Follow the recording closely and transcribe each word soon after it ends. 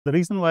The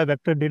reason why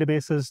vector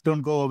databases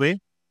don't go away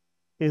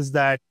is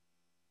that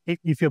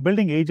if you're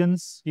building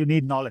agents, you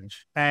need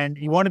knowledge and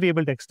you want to be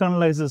able to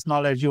externalize this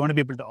knowledge. You want to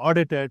be able to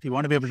audit it. You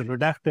want to be able to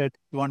redact it.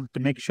 You want to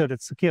make sure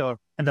it's secure.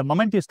 And the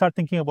moment you start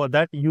thinking about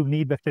that, you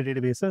need vector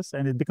databases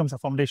and it becomes a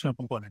foundational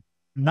component.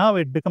 Now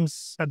it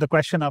becomes the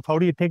question of how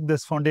do you take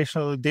this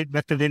foundational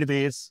vector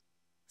database,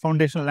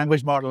 foundational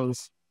language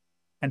models,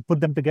 and put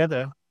them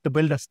together to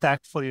build a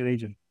stack for your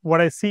agent.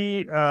 What I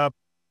see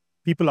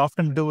people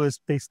often do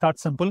is they start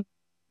simple,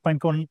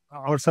 pinecone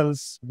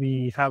ourselves.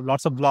 We have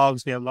lots of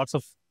blogs. We have lots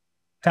of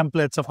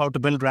templates of how to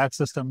build RAG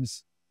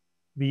systems.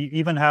 We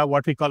even have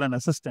what we call an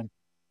assistant,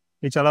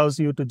 which allows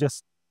you to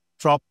just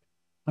drop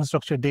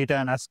unstructured data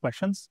and ask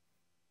questions.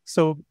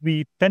 So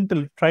we tend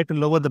to try to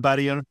lower the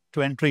barrier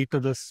to entry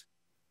to this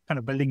kind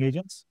of building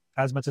agents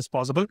as much as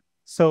possible.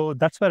 So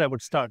that's where I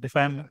would start. If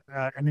I'm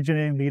an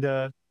engineering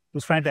leader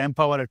who's trying to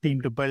empower a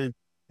team to build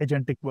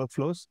agentic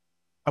workflows,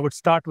 I would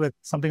start with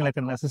something like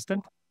an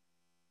assistant,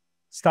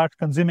 start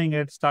consuming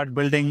it, start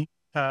building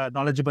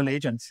knowledgeable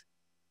agents,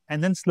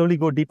 and then slowly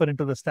go deeper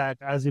into the stack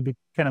as you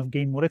kind of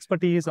gain more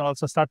expertise and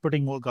also start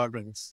putting more guardrails.